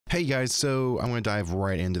Hey guys, so I'm going to dive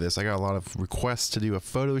right into this. I got a lot of requests to do a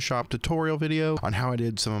Photoshop tutorial video on how I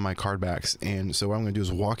did some of my card backs, and so what I'm going to do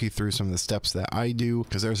is walk you through some of the steps that I do,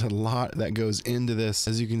 because there's a lot that goes into this.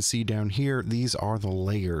 As you can see down here, these are the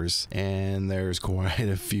layers, and there's quite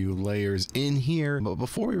a few layers in here. But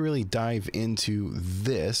before we really dive into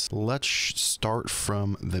this, let's start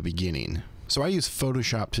from the beginning. So I use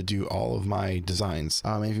Photoshop to do all of my designs.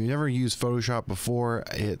 If you've never used Photoshop before,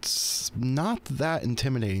 it's not that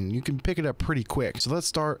intimidating. You can pick it up pretty quick. So let's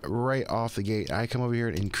start right off the gate. I come over here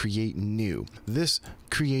and create new. This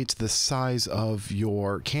creates the size of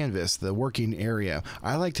your canvas, the working area.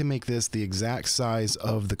 I like to make this the exact size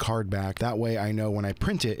of the card back. That way I know when I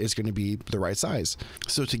print it, it's going to be the right size.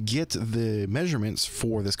 So to get the measurements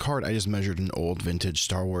for this card, I just measured an old vintage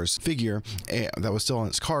Star Wars figure that was still on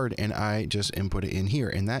its card, and I just input it in here,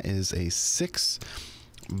 and that is a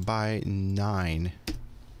 6x9.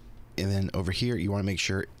 And then over here you want to make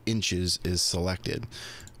sure inches is selected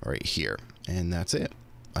right here, and that's it.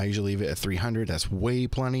 I usually leave it at 300. That's way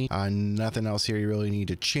plenty. Nothing else here you really need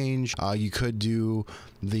to change. You could do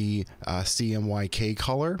the CMYK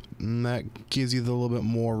color. That gives you a little bit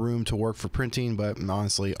more room to work for printing, but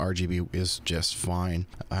honestly, RGB is just fine.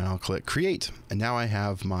 And I'll click create, and now I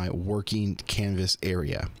have my working canvas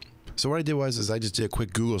area. So what I did was I just did a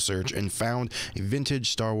quick Google search and found a vintage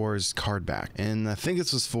Star Wars card back, and I think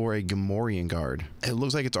this was for a Gamorrean guard. It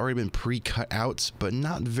looks like it's already been pre-cut out, but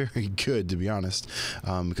not very good, to be honest,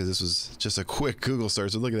 because this was just a quick Google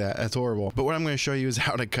search. So look at that, that's horrible. But what I'm going to show you is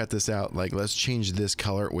how to cut this out. Like, let's change this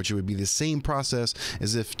color, which would be the same process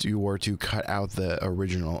as if you were to cut out the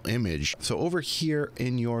original image. So over here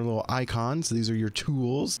in your little icons, these are your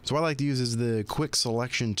tools. So what I like to use is the quick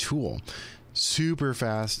selection tool. Super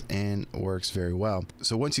fast and works very well.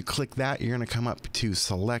 So once you click that, you're going to come up to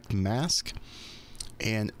select mask,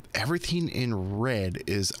 and everything in red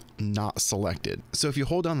is not selected. So if you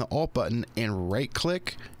hold down the Alt button and right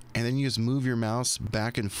click, and then you just move your mouse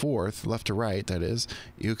back and forth, left to right, that is,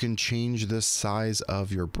 you can change the size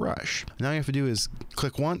of your brush. Now all you have to do is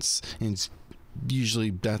click once, and usually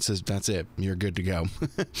that's it, you're good to go.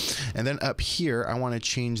 And then up here I want to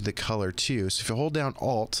change the color too. So if you hold down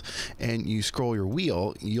Alt and you scroll your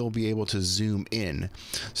wheel, you'll be able to zoom in.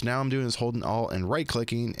 So now I'm doing is holding Alt and right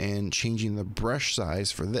clicking and changing the brush size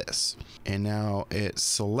for this, and now it's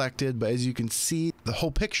selected. But as you can see, the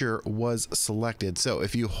whole picture was selected. So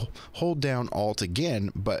if you hold down Alt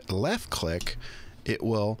again but left click, it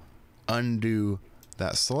will undo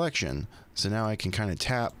that selection. So now I can kind of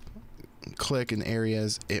tap, click in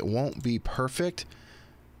areas. It won't be perfect,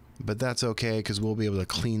 but that's okay, because we'll be able to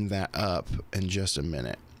clean that up in just a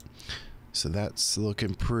minute. So that's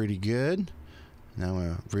looking pretty good. Now I'm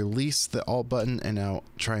going to release the Alt button and now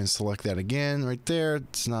try and select that again right there.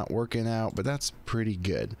 It's not working out, but that's pretty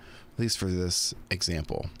good, at least for this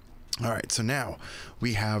example. All right, so now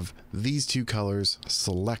we have these two colors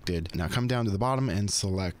selected. Now come down to the bottom and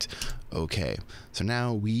select OK. So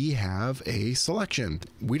now we have a selection.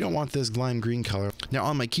 We don't want this lime green color. Now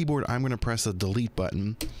on my keyboard, I'm going to press the delete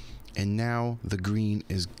button, and now the green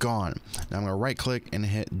is gone. Now I'm going to right click and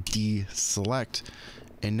hit deselect,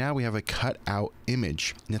 and now we have a cut out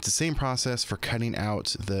image. And it's the same process for cutting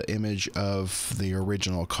out the image of the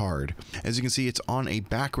original card. As you can see, it's on a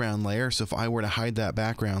background layer. So if I were to hide that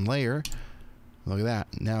background layer, look at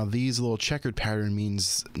that. Now these little checkered pattern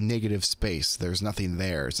means negative space. There's nothing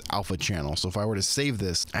there. It's alpha channel. So if I were to save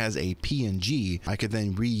this as a PNG, I could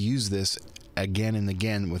then reuse this again and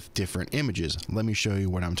again with different images. Let me show you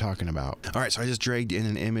what I'm talking about. All right, so I just dragged in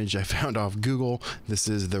an image I found off Google. This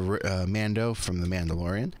is the Mando from The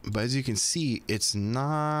Mandalorian, but as you can see, it's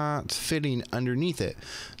not fitting underneath it.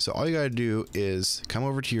 So all you gotta do is come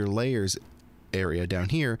over to your layers area down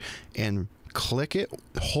here and click it,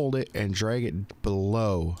 hold it, and drag it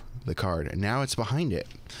below the card, and now it's behind it.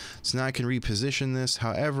 So now I can reposition this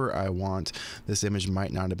however I want. This image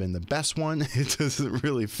might not have been the best one. It doesn't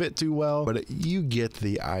really fit too well, but you get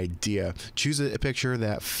the idea. Choose a picture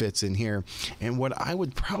that fits in here, and what I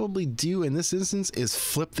would probably do in this instance is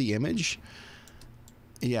flip the image.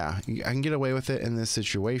 Yeah, I can get away with it in this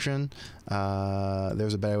situation.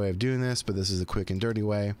 There's a better way of doing this, but this is a quick and dirty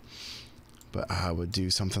way. But I would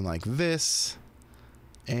do something like this,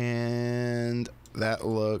 and that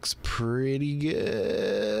looks pretty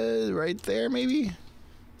good right there. Maybe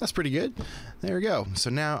that's pretty good. There we go. So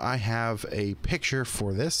now I have a picture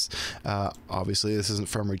for this. Obviously this isn't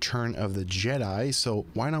from Return of the Jedi, so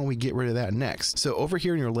why don't we get rid of that next? So over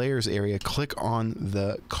here in your layers area, click on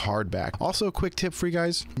the card back. Also a quick tip for you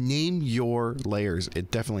guys, name your layers.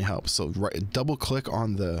 It definitely helps. So double click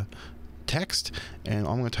on the text, and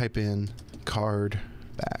I'm going to type in card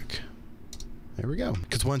back. There we go.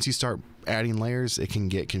 Because once you start adding layers, it can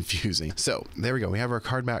get confusing. So there we go. We have our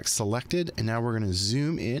card back selected, and now we're going to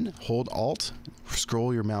zoom in, hold Alt,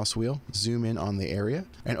 scroll your mouse wheel, zoom in on the area.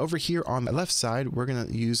 And over here on the left side, we're going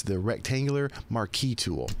to use the rectangular marquee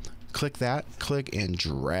tool. Click that, click and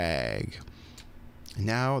drag.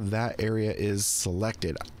 Now that area is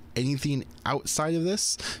selected. Anything outside of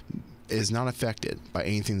this is not affected by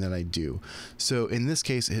anything that I do. So in this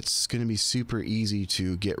case, it's going to be super easy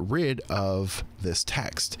to get rid of this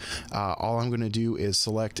text. All I'm going to do is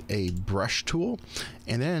select a brush tool,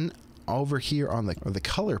 and then over here on the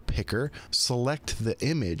color picker, select the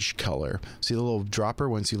image color. See the little dropper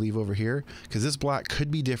once you leave over here? Because this black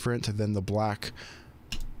could be different than the black.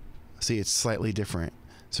 See, it's slightly different.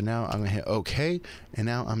 So now I'm going to hit OK, and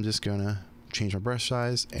now I'm just going to change my brush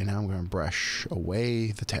size, and now I'm going to brush away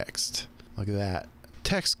the text. Look at that.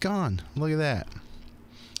 Text gone. Look at that.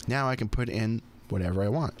 Now I can put in whatever I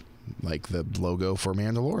want, like the logo for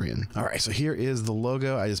Mandalorian. All right, so here is the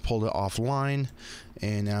logo. I just pulled it offline,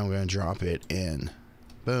 and now I'm going to drop it in.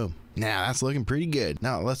 Boom. Now that's looking pretty good.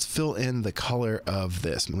 Now let's fill in the color of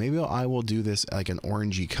this. Maybe I will do this like an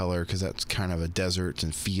orangey color, because that's kind of a desert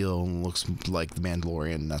and feel and looks like the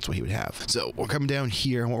Mandalorian. That's what he would have. So we'll come down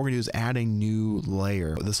here, and what we're gonna do is add a new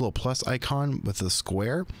layer. This little plus icon with the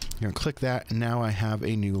square, you're gonna click that, and now I have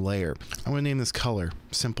a new layer. I'm gonna name this color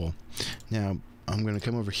simple. Now I'm going to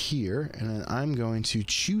come over here, and then I'm going to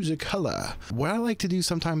choose a color. What I like to do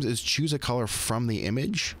sometimes is choose a color from the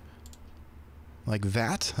image. Like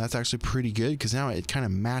that. That's actually pretty good, because now it kind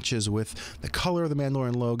of matches with the color of the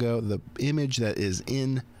Mandalorian logo, the image that is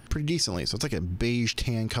in pretty decently. So it's like a beige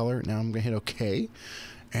tan color. Now I'm going to hit OK.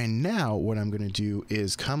 And now what I'm going to do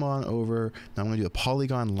is come on over. Now I'm going to do the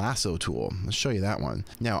polygon lasso tool. Let's show you that one.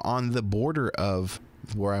 Now on the border of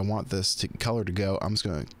where I want this color to go, I'm just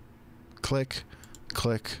going to click,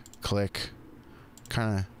 click, click,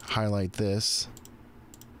 kind of highlight this.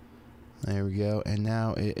 There we go, and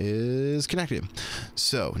now it is connected.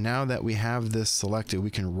 So now that we have this selected,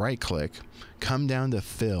 we can right click, come down to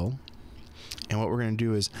fill, and what we're going to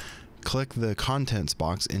do is click the contents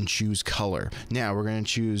box and choose color. Now we're going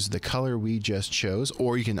to choose the color we just chose,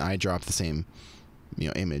 or you can eyedrop the same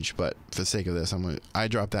image, but for the sake of this, I'm going to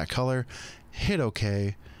eyedrop that color, hit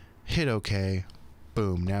OK,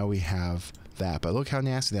 boom. Now we have that, but look how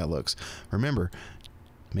nasty that looks. Remember,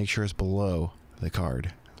 make sure it's below the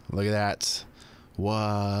card. Look at that.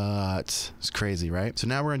 What? It's crazy, right? So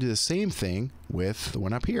now we're going to do the same thing with the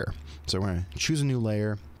one up here. So we're going to choose a new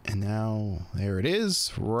layer, and now there it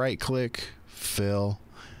is. Right click, fill,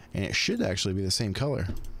 and it should actually be the same color.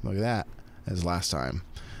 Look at that, as last time.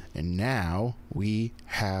 And now we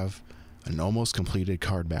have an almost completed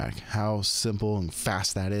card back. How simple and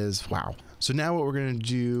fast that is. Wow. So now what we're going to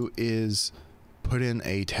do is put in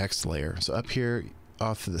a text layer. So up here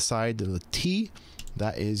off to the side to the T,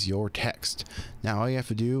 that is your text. Now all you have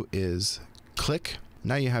to do is click.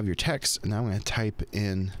 Now you have your text. Now I'm going to type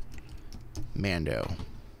in Mando.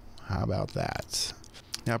 How about that?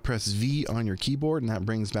 Now press V on your keyboard, and that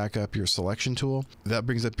brings back up your selection tool. That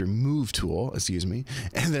brings up your move tool, excuse me.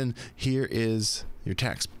 And then here is your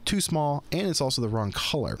text. Too small, and it's also the wrong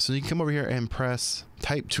color. So you can come over here and press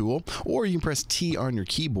type tool, or you can press T on your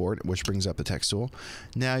keyboard, which brings up the text tool.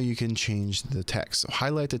 Now you can change the text. So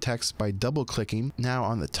highlight the text by double clicking. Now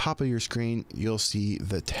on the top of your screen, you'll see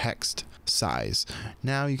the text size.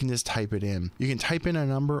 Now you can just type it in. You can type in a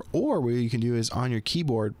number, or what you can do is on your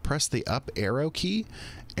keyboard, press the up arrow key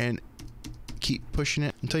and keep pushing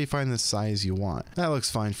it until you find the size you want. That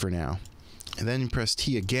looks fine for now. And then press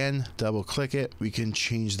T again, double click it. We can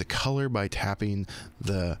change the color by tapping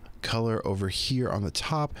the color over here on the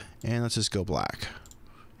top, and let's just go black.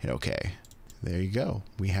 Hit OK. There you go.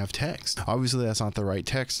 We have text. Obviously, that's not the right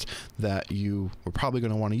text that you were probably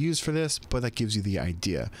going to want to use for this, but that gives you the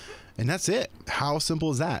idea. And that's it. How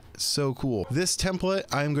simple is that? So cool. This template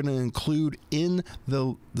I'm going to include in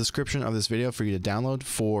the description of this video for you to download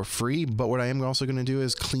for free. But what I am also going to do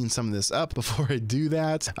is clean some of this up before I do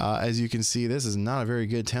that. As you can see, this is not a very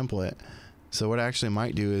good template. So what I actually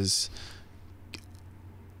might do is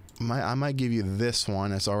I might give you this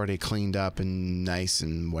one that's already cleaned up and nice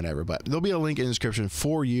and whatever, but there'll be a link in the description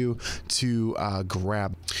for you to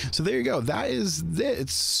grab. So there you go. That is it.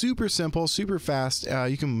 It's super simple, super fast.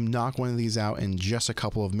 You can knock one of these out in just a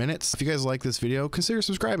couple of minutes. If you guys like this video, consider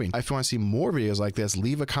subscribing. If you want to see more videos like this,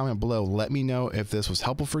 leave a comment below. Let me know if this was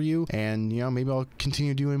helpful for you, and maybe I'll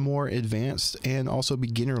continue doing more advanced and also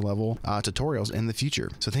beginner level tutorials in the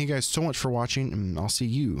future. So thank you guys so much for watching, and I'll see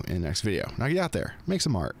you in the next video. Now get out there, make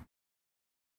some art.